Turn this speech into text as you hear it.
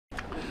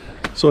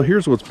So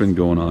here's what's been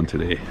going on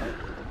today.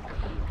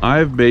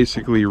 I've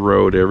basically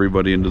rode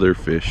everybody into their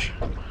fish.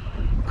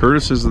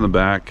 Curtis is in the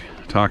back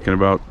talking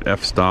about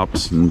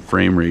f-stops and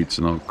frame rates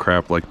and all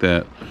crap like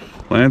that.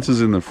 Lance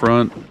is in the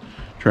front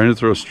trying to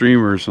throw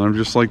streamers, and I'm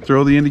just like,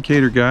 throw the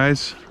indicator,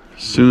 guys.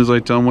 As soon as I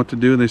tell them what to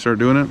do and they start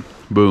doing it,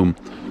 boom,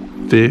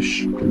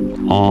 fish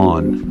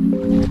on.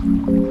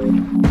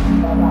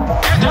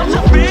 That's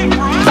a big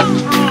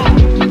round, bro.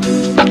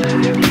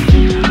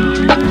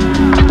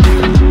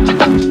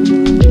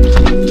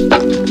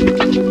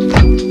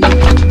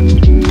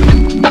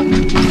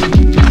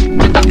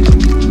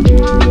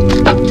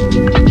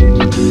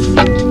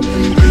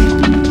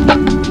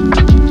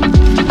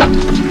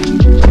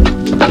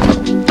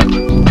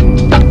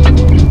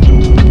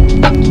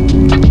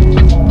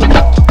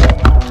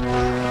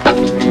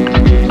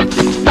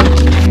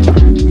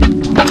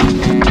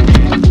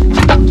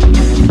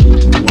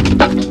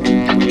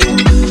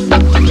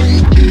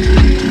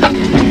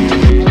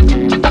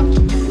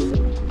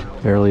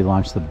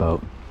 Launch the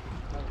boat.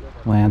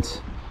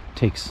 Lance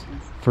takes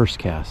first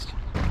cast.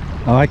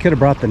 Oh, I could have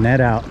brought the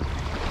net out.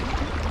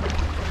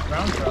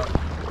 Brown trout.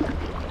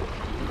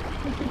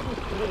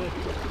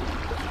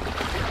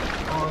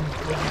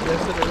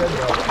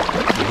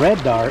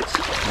 Red darts?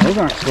 Those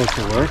aren't supposed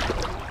to work.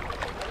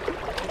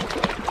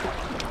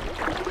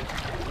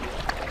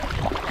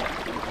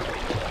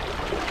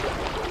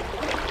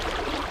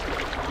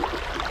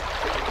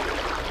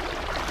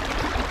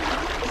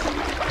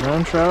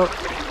 Brown trout,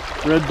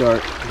 red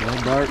dart.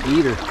 Red dart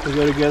eater. They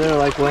go together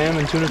like lamb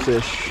and tuna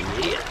fish.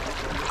 Yeah.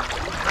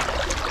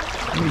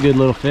 A good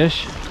little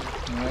fish.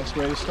 Nice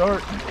way to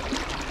start.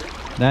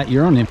 That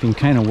Euro nymphing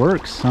kind of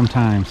works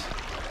sometimes.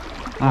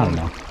 I don't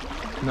know.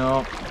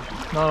 No,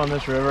 not on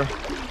this river.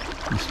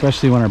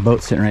 Especially when our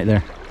boat's sitting right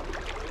there.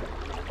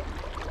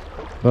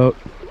 Boat.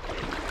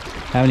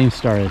 Haven't even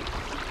started.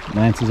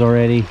 Lance is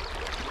already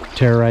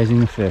terrorizing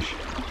the fish.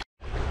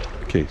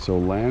 Okay, so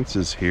Lance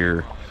is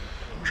here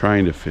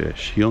trying to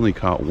fish. He only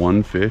caught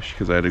one fish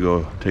because I had to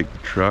go take the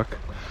truck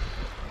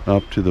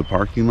up to the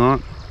parking lot.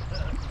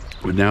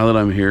 But now that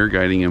I'm here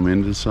guiding him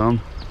into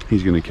some,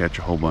 he's going to catch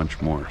a whole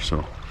bunch more.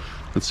 So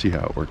let's see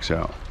how it works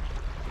out.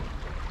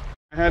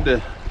 I had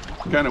to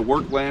kind of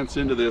work Lance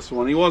into this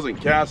one. He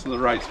wasn't casting the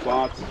right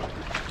spots.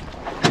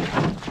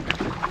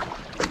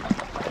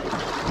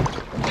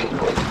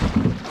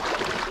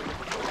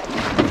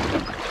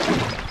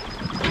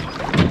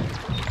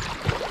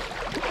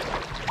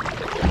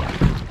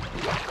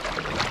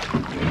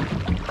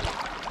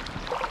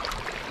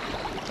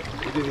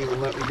 Didn't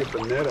even let me get the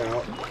net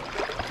out.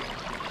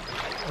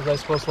 Was I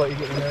supposed to let you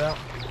get the net out?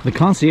 The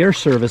concierge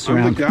service I'm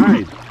around. the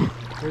guide.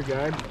 Here,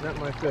 guide. Net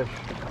my fish.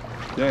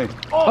 Okay.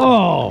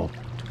 Oh!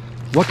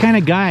 What kind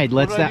of guide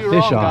lets that fish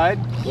off? Guide?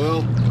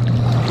 Well,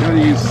 you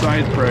gotta use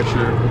side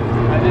pressure.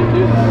 I didn't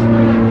do that.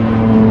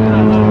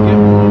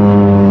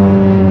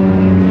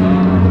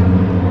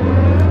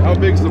 How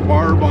big's the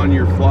barb on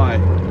your fly?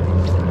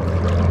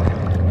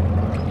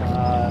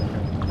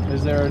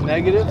 Is there a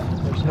negative?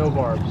 There's no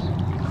barbs.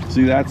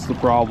 See, that's the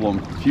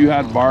problem. If you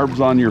had barbs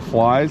on your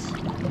flies,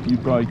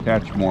 you'd probably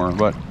catch more.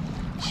 But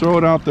throw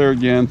it out there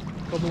again. A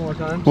couple more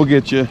times. We'll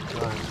get you.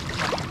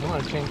 Right. I'm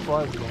gonna change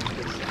flies again.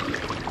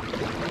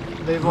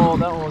 They've all.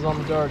 That one was on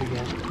the dart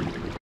again.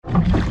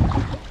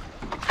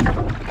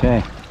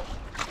 Okay.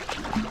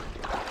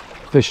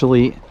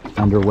 Officially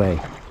underway.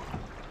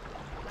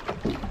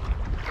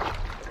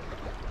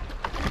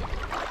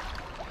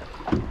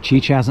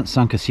 Cheech hasn't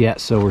sunk us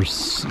yet, so we're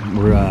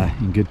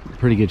in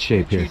pretty good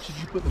shape here. Cheech, did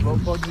you put the boat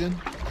plugs in?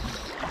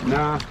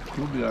 Nah,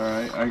 we'll be all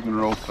right. I can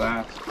roll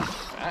fast.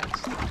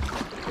 Fast.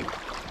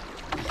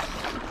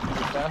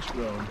 Fast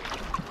road.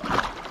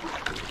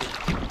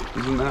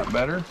 Isn't that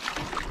better?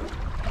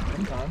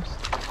 Sometimes.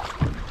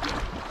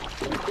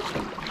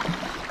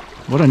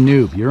 What a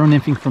noob. Euro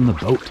nymphing from the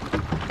boat.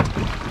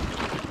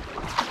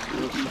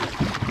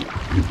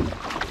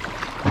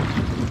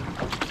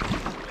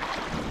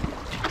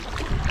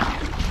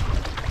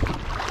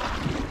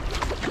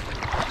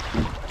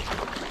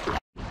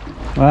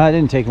 Well, it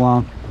didn't take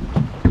long.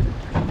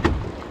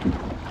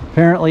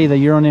 Apparently the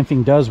Euro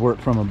nymphing does work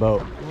from a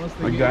boat.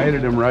 I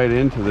guided him right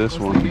into this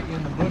one. Get you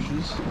in the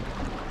bushes.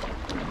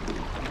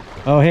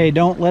 Oh, hey,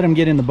 don't let him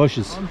get in the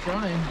bushes. I'm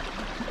trying.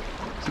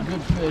 It's a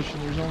good fish,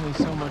 and there's only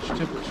so much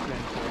tipper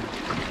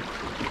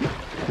strength there.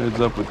 Heads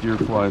up with your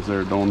flies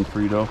there, Don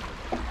Frito.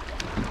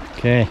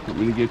 Okay. Want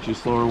me to get you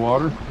slower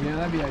water? Yeah,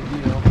 that'd be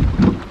ideal.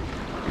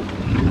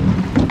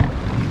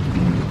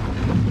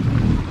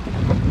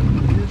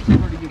 It's a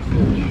pretty good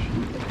fish.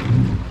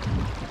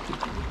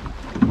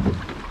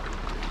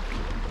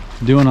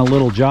 Doing a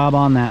little job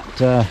on that.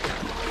 Sorry.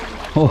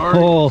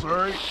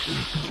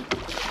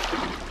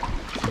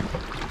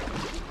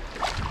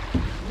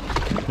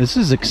 This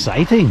is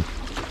exciting.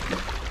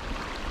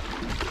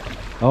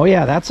 Oh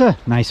yeah, that's a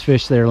nice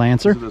fish there,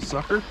 Lancer. Is it a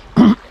sucker?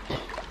 Or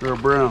a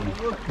brown?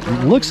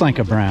 It looks like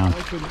a brown.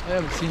 I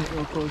haven't seen it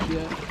real close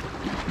yet.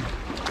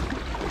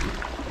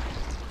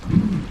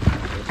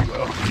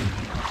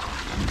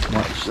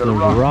 Watch, there's a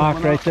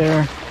rock right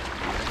there.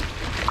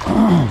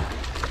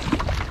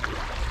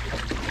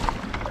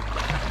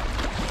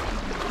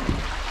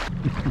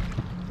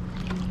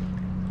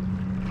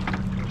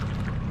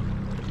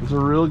 It's a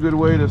real good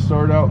way to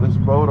start out this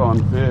boat on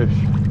fish.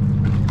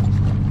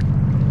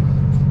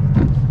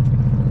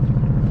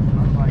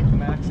 I'm like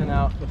maxing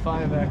out. The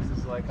 5X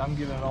is like, I'm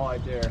giving it all I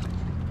dare.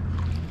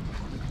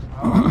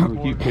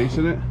 Keep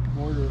pacing it.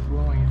 Border is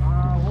blowing.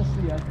 We'll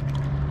see.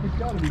 He's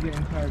got to be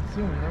getting tired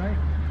soon, right?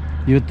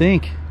 You would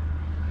think.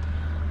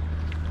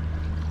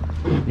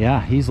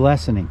 Yeah, he's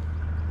lessening.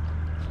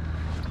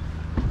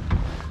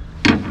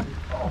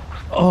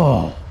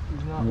 Oh,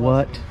 He's not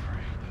what? lessening.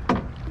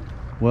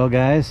 Well,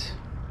 guys,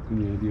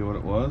 Any idea what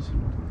it was?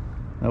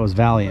 that was Like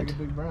valiant. a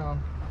big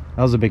brown.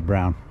 That was a big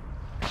brown.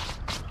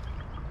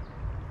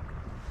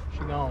 She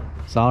gone.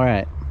 It's all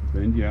right.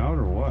 Bend you out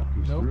or what?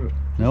 You Nope. threw it.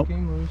 Nope.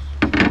 Came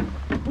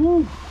loose.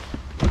 Woo.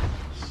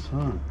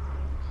 Son.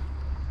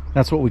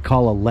 That's what we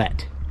call a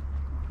let.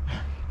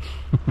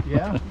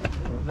 Yeah.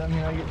 Does that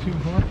mean I get 2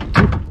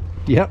 more?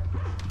 Yep.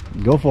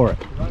 Go for it.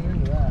 'Cause I'm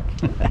into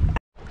that.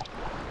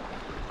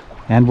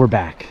 And we're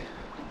back.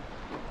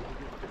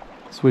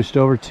 Switched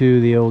over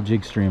to the old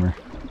jig streamer.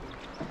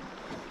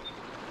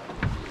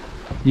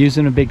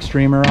 Using a big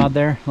streamer rod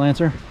there,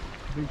 Lancer?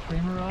 Big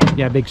streamer rod?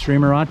 Yeah, big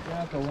streamer rod.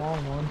 Yeah, it's a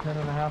long one,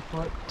 10.5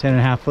 foot.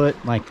 10.5 foot,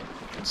 like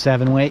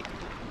 7 weight,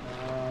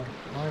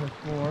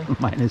 -4.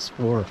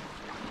 -4.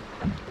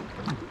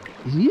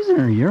 He's using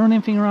a Euro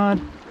nymphing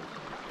rod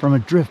from a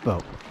drift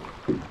boat.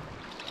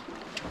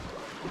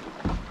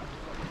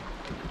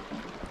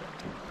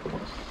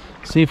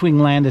 See if we can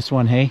land this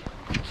one, hey?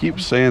 Keep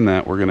saying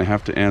that. We're going to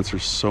have to answer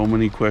so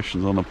many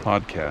questions on the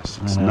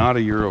podcast. It's I know. not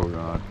a Euro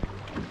rod.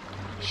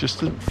 It's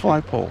just a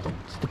fly pole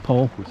It's the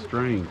pole. with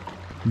string.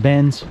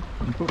 Bends.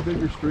 You put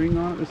bigger string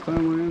on it this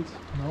time, Lance?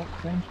 Nope,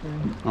 same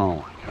string. Oh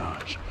my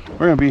gosh.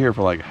 We're going to be here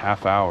for like a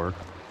half hour.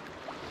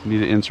 Need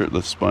to insert the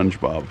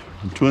SpongeBob.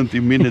 20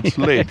 minutes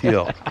late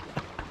here.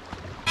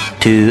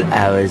 2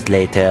 hours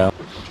later.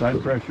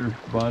 Side pressure,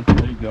 bud.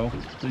 There you go.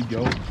 There you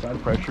go.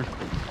 Side pressure.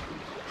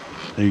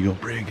 There you go,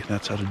 Brig.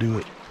 That's how to do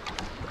it.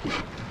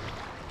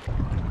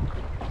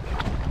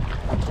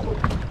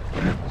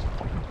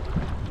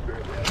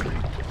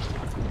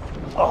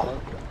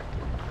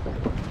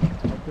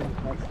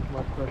 That's as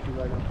much pressure as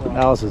I can apply.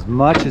 That was as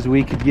much as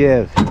we could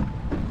give.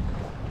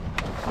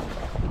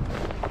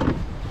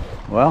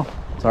 Well,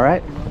 it's all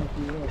right.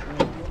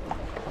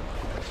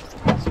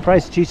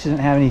 Surprised Cheech doesn't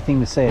have anything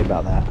to say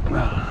about that.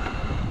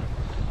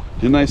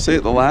 Didn't I say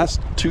it the last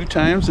 2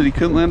 times that he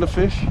couldn't land a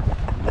fish?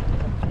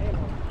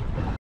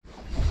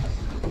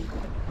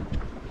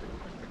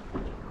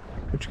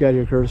 What you got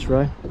here, Curtis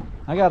Fry?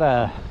 I got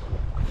a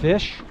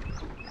fish,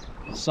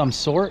 some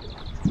sort.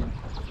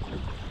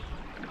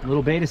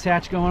 Little beta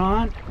hatch going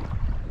on.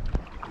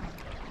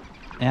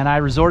 And I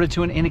resorted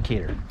to an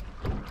indicator.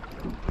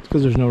 It's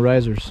because there's no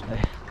risers.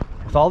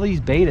 With all these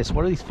betas,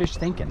 what are these fish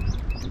thinking?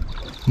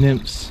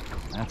 Nymphs.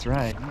 That's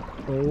right.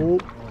 Oh,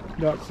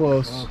 got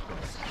close.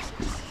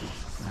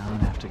 Now I'm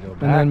gonna have to go back,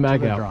 then back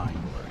to the out.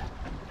 drawing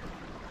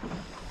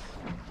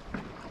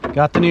board.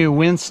 Got the new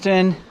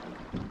Winston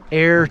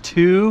Air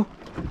 2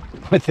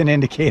 with an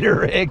indicator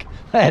rig.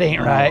 That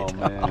ain't right.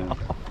 Oh, man.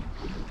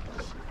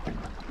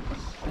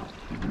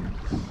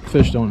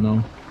 Fish don't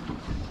know.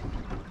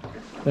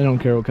 They don't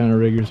care what kind of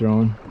rig you're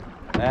throwing.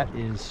 That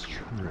is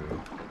true.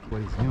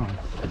 What he's doing.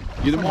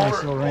 Get him Nice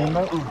over. little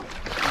rainbow.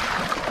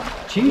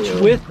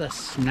 Cheech with the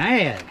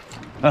snag.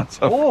 That's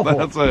a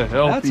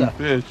healthy That's a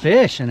fish.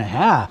 fish and a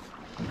half.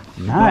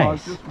 No,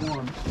 Nice. it's just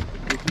one.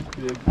 This is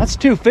big. That's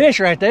 2 fish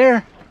right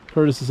there.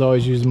 Curtis is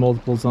always using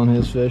multiples on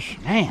his fish.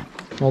 Man.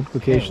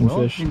 Multiplication Okay,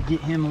 well, fish. can get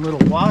him a little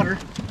water.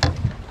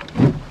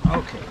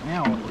 Okay,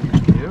 now what we're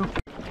gonna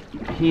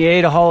do. He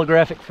ate a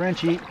holographic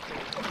Frenchie.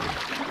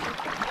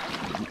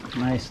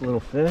 Nice little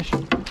fish.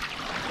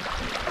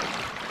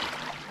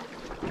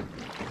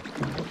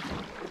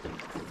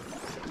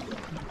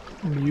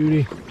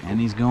 Beauty. And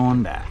he's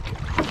going back.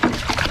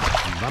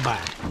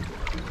 Bye-bye.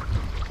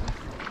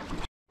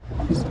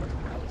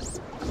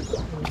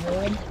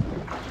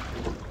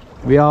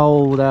 We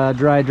old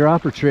dry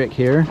dropper trick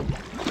here.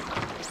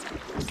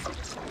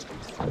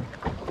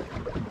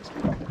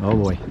 Oh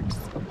boy.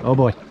 Oh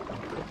boy.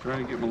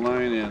 Trying to get my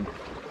line in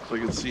so I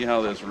can see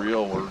how this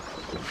reel works.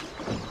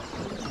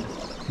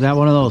 Is that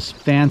one of those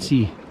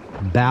fancy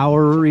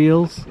Bauer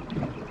reels?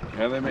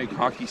 Yeah, they make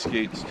hockey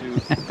skates too.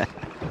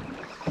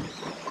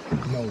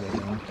 No way,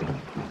 man.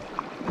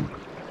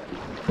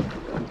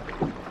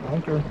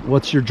 Anchor.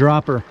 What's your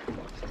dropper?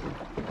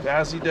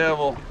 Tazzy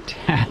Devil.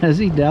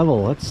 Tazzy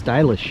Devil. That's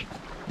stylish.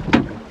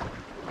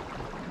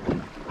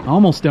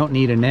 Almost don't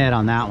need a net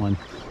on that one.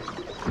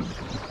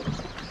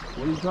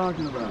 What are you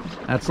talking about?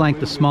 That's like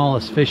the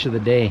smallest fish of the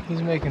day.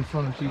 He's making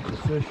fun of Cheech's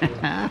fish here.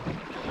 I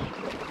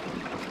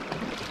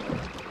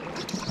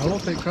will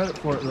take credit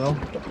for it though.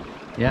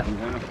 Yeah. You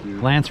have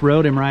to. Lance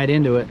rode him right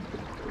into it.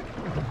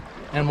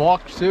 And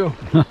walked too.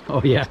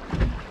 Oh yeah.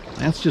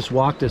 Lance just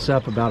walked us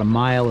up about a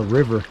mile of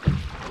river.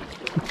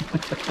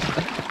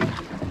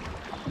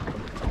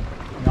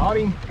 Got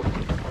him.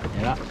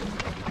 Yeah.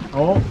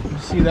 Oh, you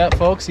see that,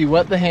 folks? He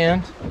wet the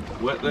hand.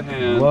 Wet the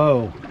hand.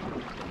 Whoa.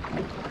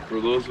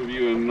 For those of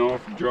you in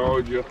North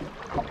Georgia.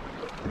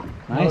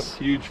 Nice.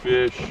 Huge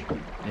fish.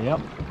 Yep.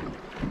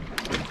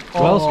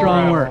 Well,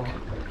 strong wow. work.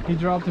 He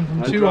dropped him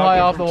from I too dropped high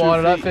him off from the 2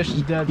 water. That feet. fish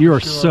is dead. You for are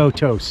sure. so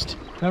toast.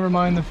 Never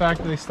mind the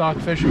fact that they stock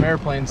fish from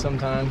airplanes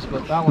sometimes,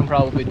 but that one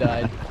probably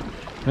died.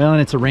 Well,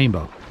 and it's a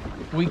rainbow.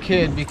 We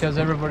kid because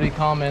everybody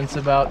comments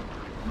about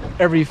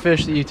every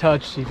fish that you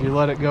touch. If you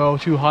let it go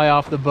too high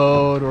off the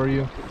boat or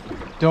you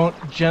don't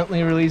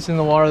gently release in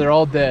the water, they're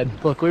all dead.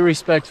 Look, we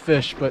respect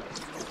fish, but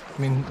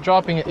I mean,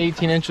 dropping it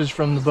 18 inches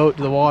from the boat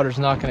to the water is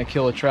not going to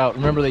kill a trout.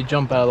 Remember, they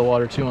jump out of the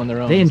water too on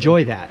their own. They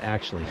enjoy that,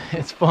 actually.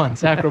 It's fun.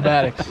 It's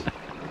acrobatics.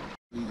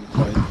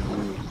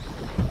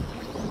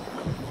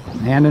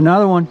 And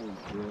another one.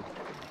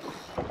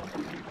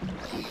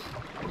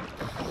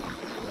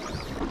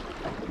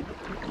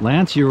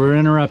 Lance, you were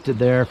interrupted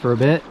there for a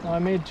bit. Well, I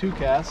made 2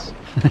 casts.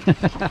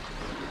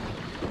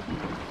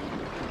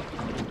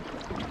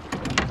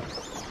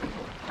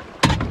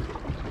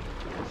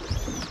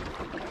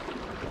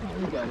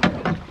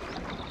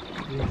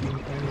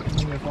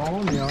 You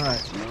follow me? All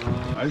right.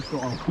 I just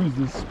don't want to lose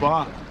this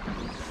spot.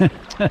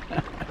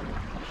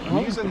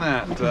 I'm using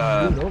that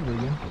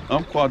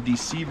Umpqua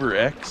Deceiver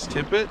X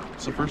tippet.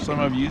 It's the first time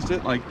I've used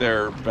it, like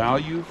their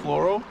value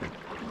fluoro.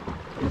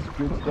 It's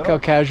good stuff. Look how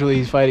casually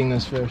he's fighting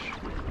this fish.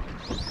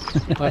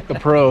 Like a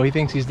pro. He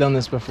thinks he's done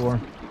this before.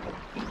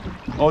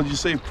 Oh, did you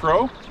say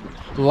pro?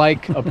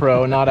 Like a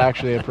pro, not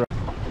actually a pro.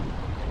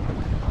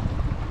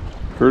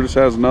 Curtis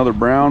has another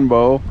brown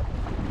bow.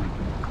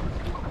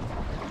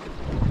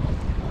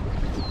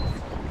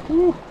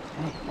 Woo.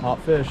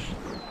 Hot fish. See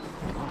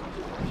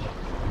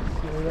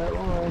that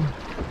line?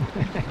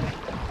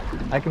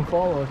 I can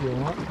follow if you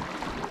want.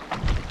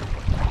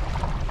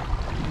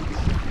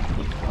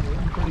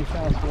 Pretty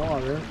fast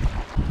water.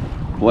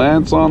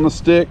 Lance on the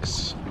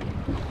sticks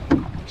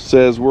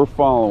says we're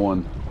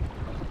following.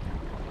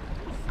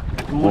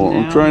 Well,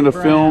 I'm trying to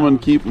film and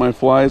keep my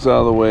flies out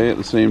of the way at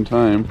the same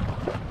time.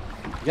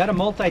 You got to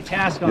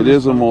multitask on It this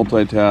is a one.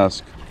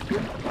 multitask.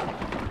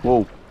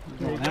 Whoa.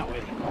 Going that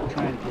way. I'm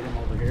trying to get him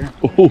over here.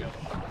 Oh,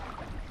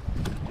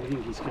 I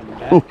think he's coming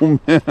back. oh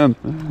man.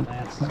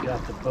 Lance has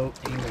got the boat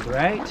aimed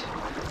right.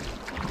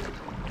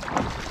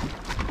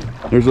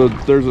 There's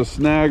a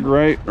snag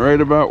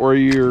right about where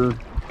you're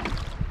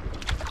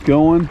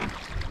going.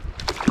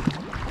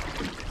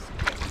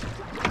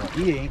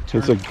 He ain't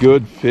It's a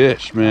good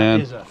fish, He man.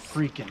 is a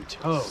freaking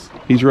toad.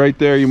 He's right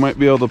there. You might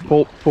be able to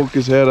poke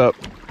his head up.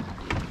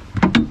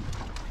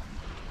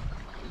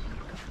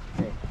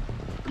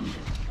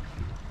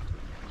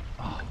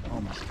 Oh,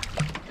 almost.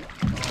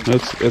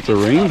 It's a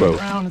rainbow.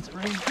 Brown, it's a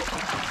rainbow.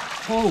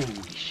 Holy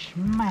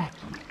smack.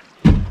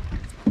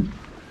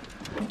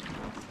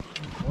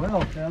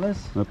 Well,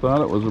 fellas. I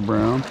thought it was a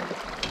brown.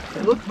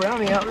 It looked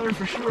browny out there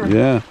for sure.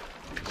 Yeah,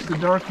 It's the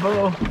dark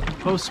bow.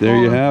 Post there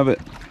you have it.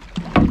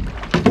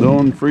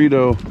 Don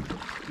Frito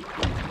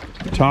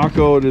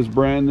tacoed his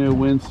brand new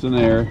Winston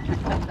Air.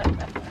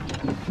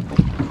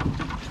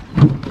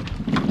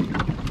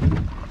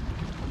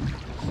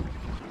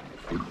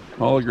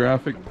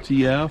 Holographic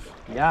TF.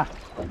 Yeah.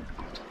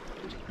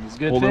 He's a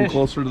good Hold him fish.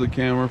 closer to the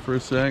camera for a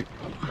sec.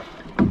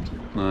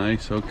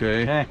 Nice,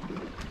 okay. Okay.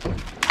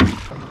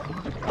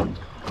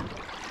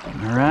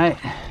 All right.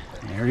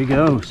 There he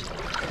goes.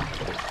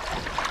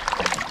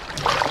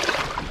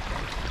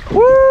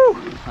 Woo!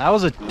 That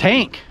was a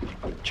tank.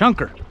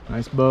 Chunker.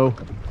 Nice bow.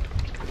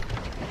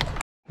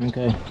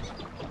 Okay.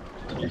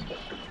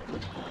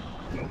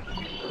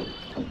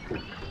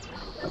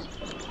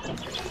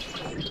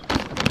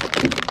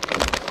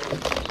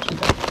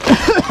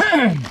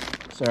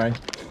 Sorry.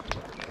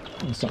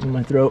 There's something in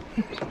my throat.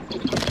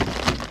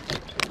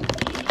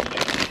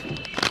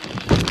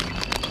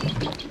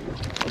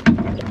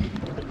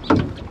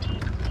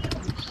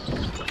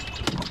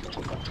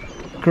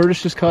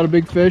 Curtis just caught a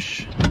big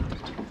fish.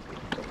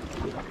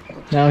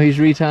 Now he's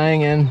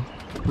retying, and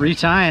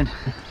Retying.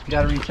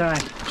 Gotta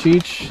retie.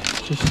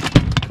 Cheech just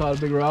caught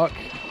a big rock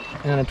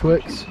and a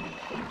Twix.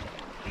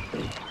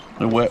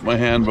 I wet my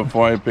hand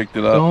before I picked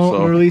it up. Don't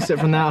So release it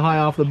from that high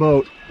off the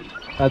boat.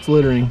 That's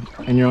littering,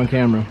 and you're on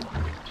camera.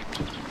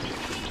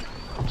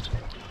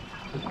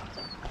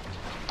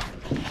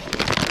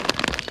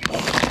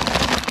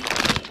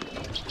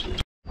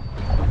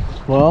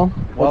 Well,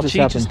 what While just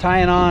Cheech is happened?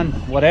 tying on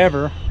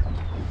whatever,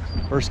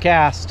 first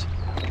cast.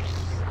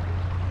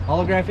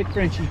 Holographic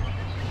Frenchie.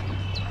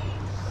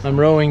 I'm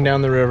rowing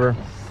down the river.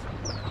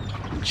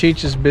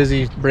 Cheech is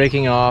busy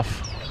breaking off,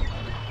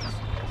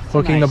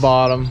 hooking the Nice.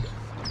 bottom.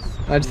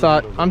 I just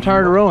thought, I'm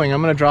tired of rowing.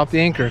 I'm gonna drop the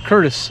anchor.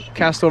 Curtis,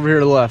 cast over here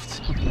to the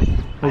left.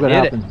 Look what did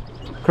it. happened.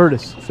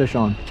 Curtis, fish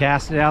on.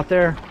 Cast it out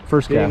there.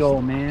 First Big cast.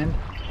 old man.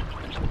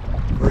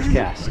 First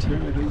cast.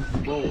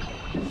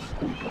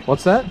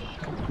 What's that?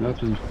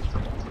 nothing.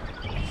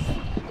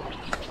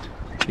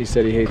 He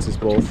said he hates us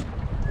both.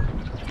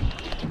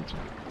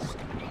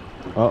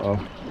 Uh-oh.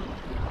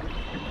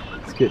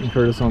 It's getting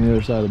Curtis on the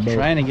other side of the boat.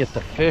 Trying to get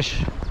the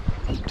fish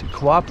to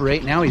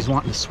cooperate. Now he's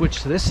wanting to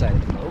switch to this side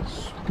of the boat.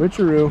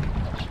 Switcheroo.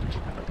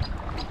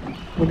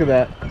 Look at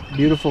that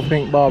beautiful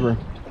pink bobber.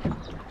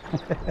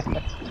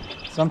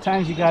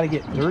 Sometimes you got to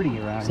get dirty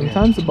around here.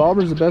 Sometimes the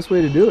bobber's the best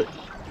way to do it.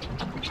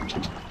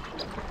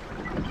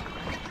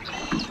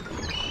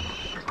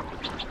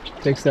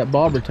 Takes that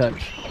bobber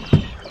touch.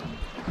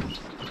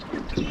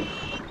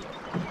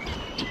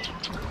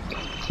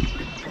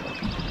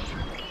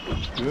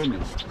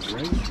 Goodness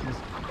gracious.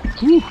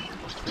 Whew.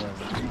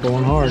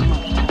 Going hard.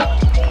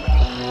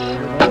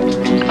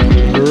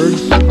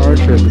 Birds are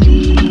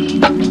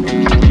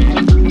chirping.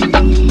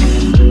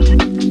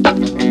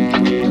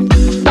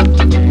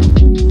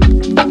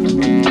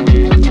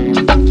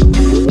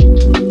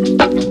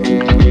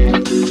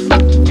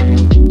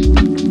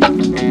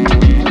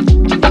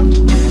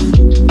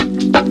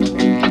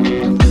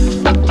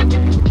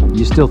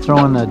 You still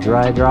throwing a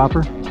dry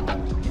dropper?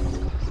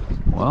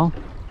 Well,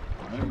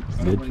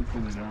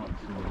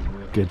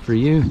 good for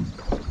you.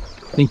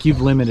 I think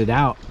you've limited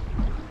out.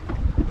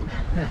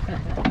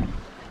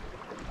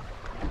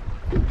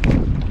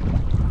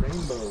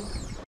 Rainbow.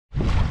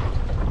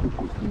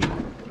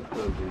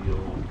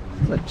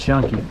 It's a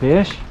chunky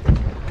fish.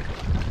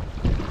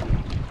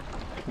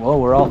 Well,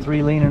 we're all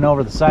three leaning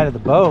over the side of the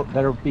boat.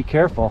 Better be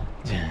careful.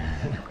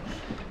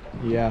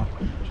 Yeah,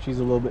 she's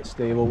a little bit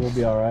stable. We'll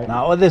be all right.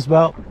 Not with this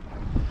boat.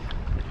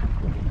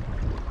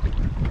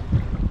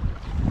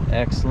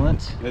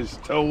 Excellent. His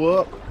toe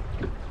up.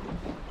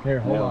 Here,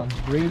 hold Yeah. on.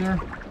 Breather.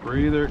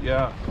 Breather,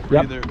 yeah. Yep.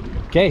 Breather.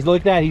 Okay,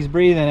 look at that. He's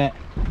breathing it.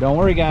 Don't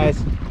worry,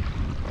 guys.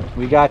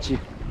 We got you.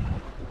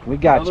 We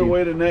got Another you.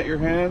 way to net your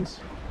hands,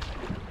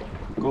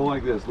 go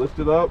like this. Lift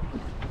it up.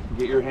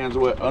 Get your hands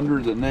wet under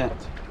the net.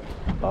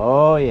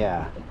 Oh,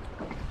 yeah.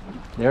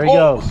 There he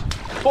Oh. goes.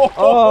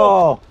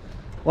 Oh!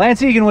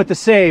 Lance Egan with the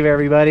save,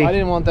 everybody. I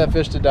didn't want that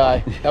fish to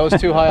die. That was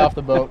too high off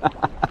the boat.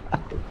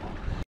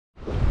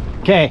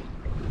 Okay.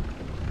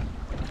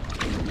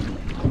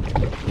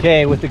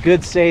 Okay, with the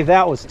good save,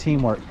 that was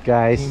teamwork,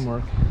 guys.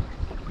 Teamwork.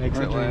 Makes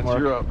All it right, dream Lance, work.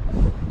 you're up.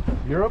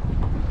 Europe?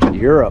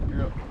 Europe.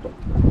 You're up.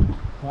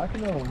 Whack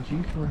another one,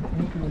 Chief. We're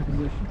anchored in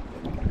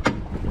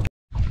position.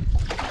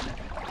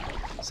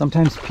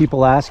 Sometimes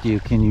people ask you,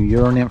 can you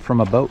urinate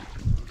from a boat?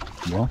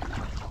 Well,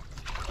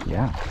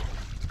 yeah.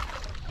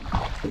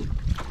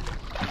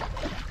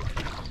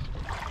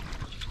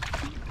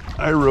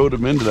 I rode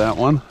him into that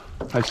one.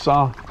 I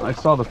saw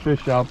the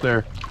fish out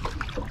there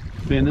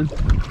spinning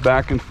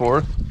back and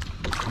forth.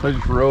 I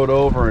just rode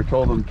over and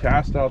told him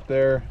cast out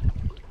there.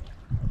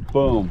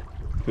 Boom,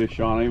 fish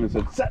on. I even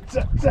said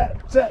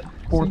set.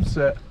 Fourth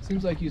set.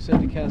 Seems like you said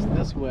to cast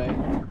this way,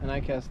 and I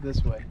cast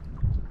this way.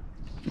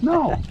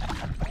 No.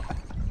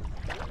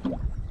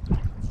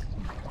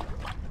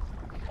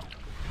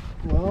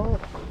 Well,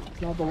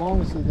 it's not the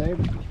longest of the day,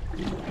 but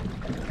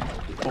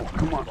Oh,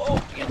 come on. I'm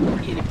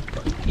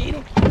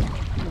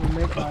gonna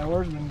make my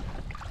oarsman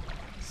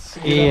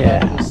get Yeah.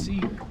 up out of the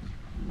seat.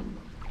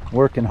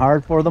 Working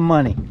hard for the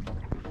money.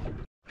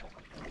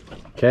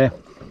 Okay.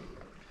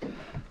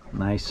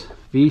 Nice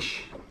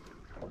fish.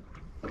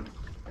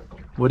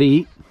 What do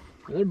you eat?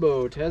 Another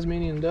bow,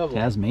 Tasmanian devil.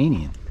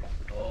 Tasmanian.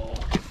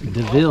 Here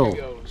DeVille.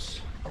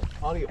 goes.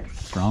 Adios.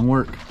 Strong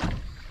work.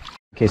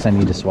 In case I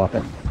need to swap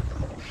it.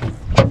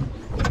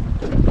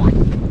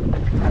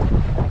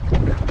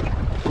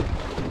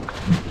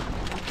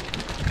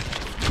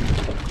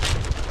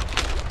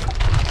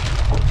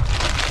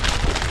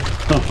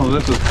 Oh,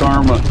 this is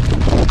karma.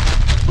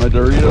 My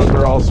Doritos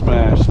are all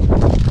smashed.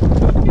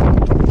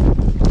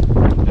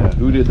 Yeah,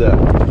 who did that?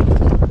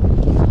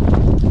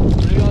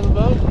 Rig on the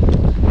boat?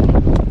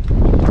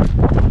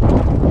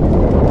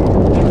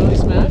 Is it really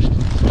smashed?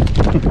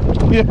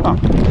 Yeah.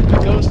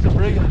 The ghost of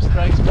Brigham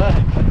strikes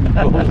back.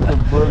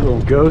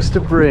 Ghost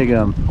of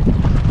Brigham.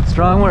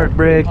 Strong work,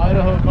 Brig.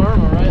 Idaho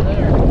karma right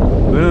there.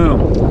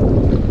 Boom.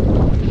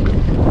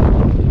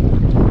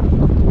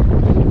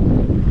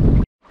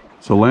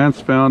 So Lance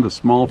found a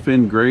small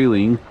fin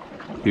grayling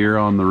here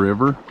on the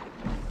river.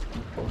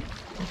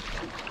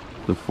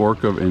 The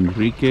fork of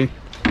Enrique,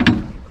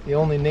 The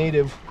only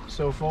native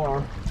so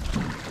far.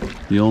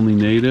 the only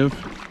native.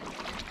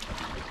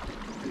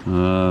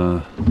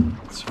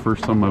 It's the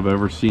first time I've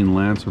ever seen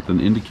Lance with an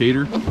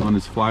indicator on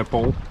his fly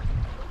pole.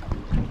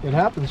 It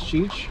happens,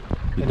 Cheech.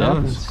 It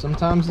happens. does.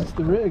 Sometimes it's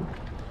the rig.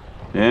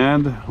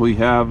 And we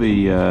have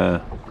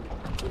a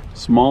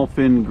small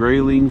fin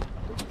grayling,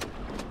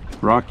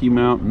 Rocky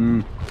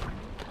Mountain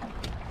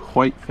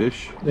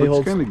whitefish. They Looks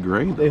hold- kind of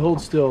gray. They hold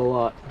still a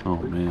lot. Oh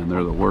man,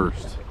 they're the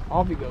worst.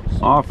 Off he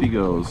goes. Off he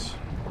goes.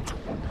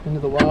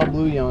 Into the wild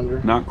blue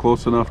yonder. Not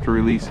close enough to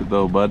release it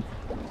though, bud.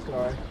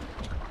 Sorry.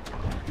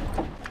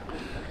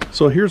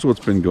 So here's what's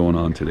been going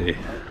on today.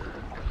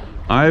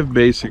 I've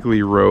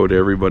basically rode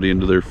everybody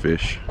into their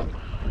fish.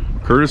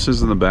 Curtis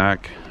is in the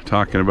back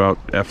talking about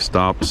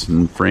f-stops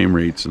and frame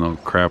rates and all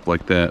crap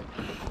like that.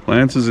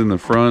 Lance is in the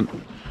front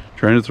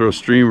trying to throw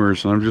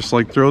streamers, and I'm just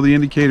like, throw the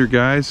indicator,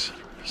 guys.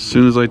 As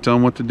soon as I tell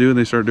them what to do and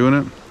they start doing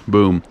it,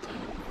 boom,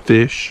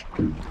 fish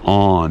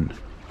on.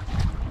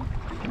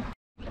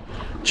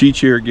 Cheech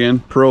here again,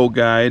 pro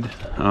guide,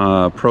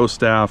 pro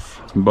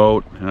staff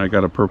boat, and I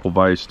got a purple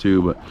vise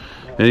too. But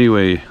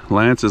anyway,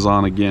 Lance is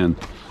on again.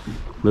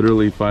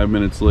 Literally 5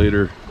 minutes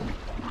later.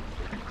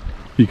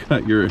 You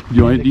got your, do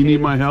you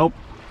need my help?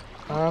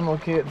 I'm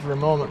okay for a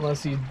moment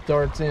unless he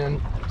darts in.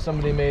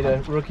 Somebody made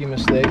a rookie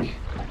mistake.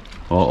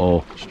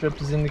 Uh-oh. Stripped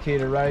his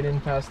indicator right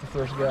in past the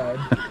first guide.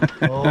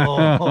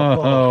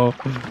 Oh.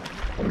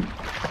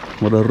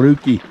 What a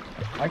rookie.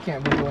 I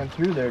can't believe he went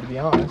through there, to be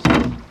honest.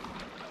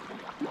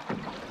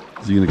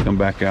 Is he gonna come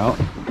back out?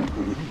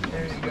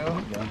 There you go.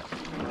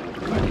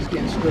 I'm just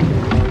getting stripped.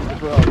 There's the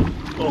problem.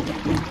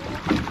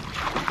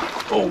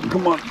 Oh,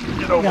 come on.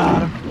 Get over.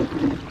 Got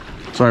him.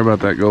 Sorry about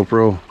that,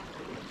 GoPro.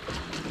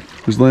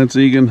 There's Lance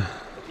Egan.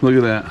 Look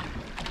at that.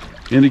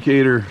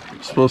 Indicator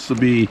supposed to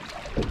be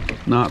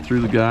not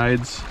through the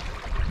guides.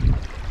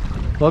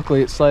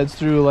 Luckily, it slides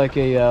through like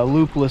a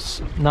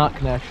loopless knot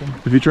connection.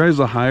 If he tries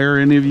to hire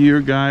any of your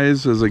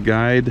guys as a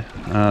guide,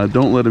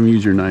 don't let him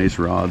use your nice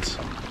rods.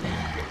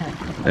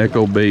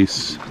 Echo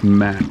Base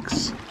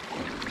Max.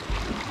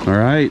 All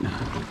right,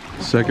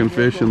 second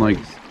fish in like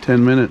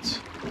 10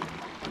 minutes.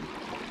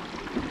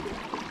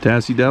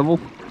 Tassie Devil?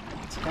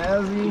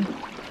 Tassie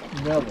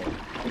Devil.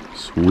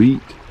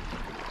 Sweet.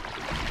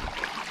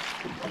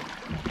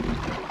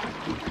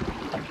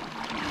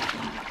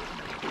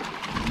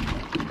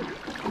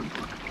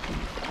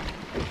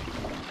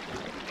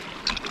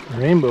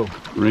 Rainbow.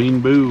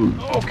 Rainbow.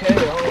 Okay,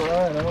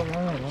 all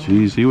right.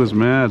 Jeez, he was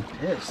mad.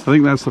 Yes. I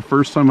think that's the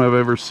first time I've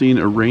ever seen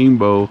a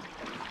rainbow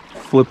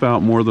flip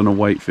out more than a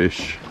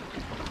whitefish.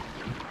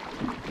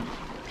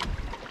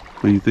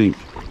 What do you think?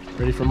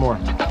 Ready for more.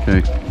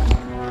 Okay.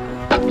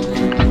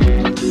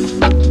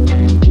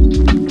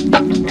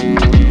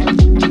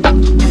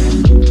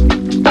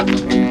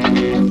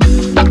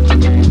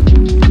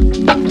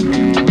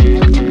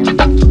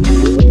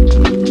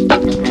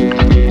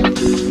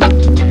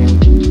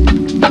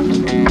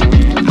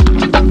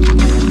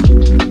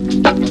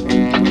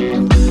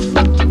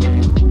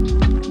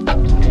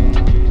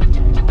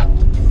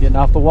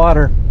 Off the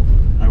water.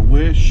 I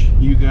wish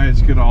you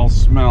guys could all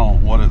smell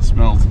what it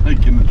smells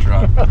like in the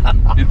truck.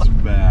 It's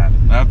bad.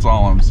 That's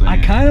all I'm saying.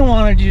 I kind of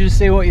wanted you to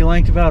say what you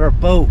liked about our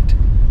boat,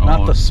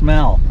 not the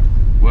smell.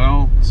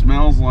 Well, it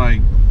smells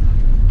like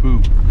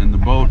poop, and the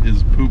boat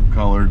is poop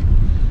colored.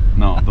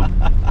 No,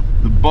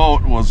 the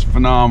boat was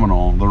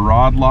phenomenal. The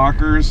rod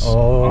lockers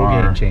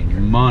are game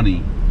changer.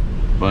 money.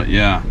 But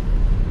yeah,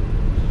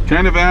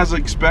 kind of as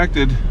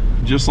expected,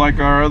 just like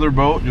our other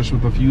boat, just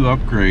with a few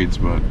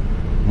upgrades. But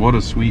what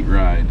a sweet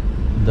ride.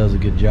 Does a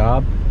good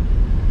job.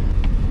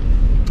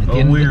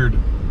 Oh, weird.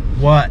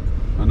 What?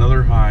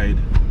 Another Hyde.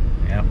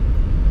 Yep.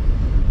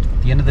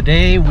 At the end of the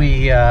day,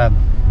 we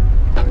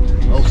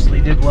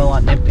mostly did well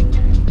on nymphing.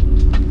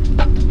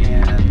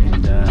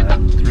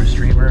 And threw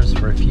streamers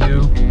for a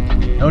few.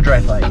 No dry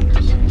fly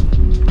eaters.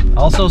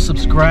 Also,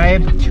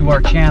 subscribe to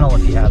our channel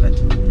if you haven't.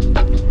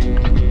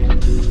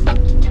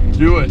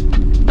 Do it.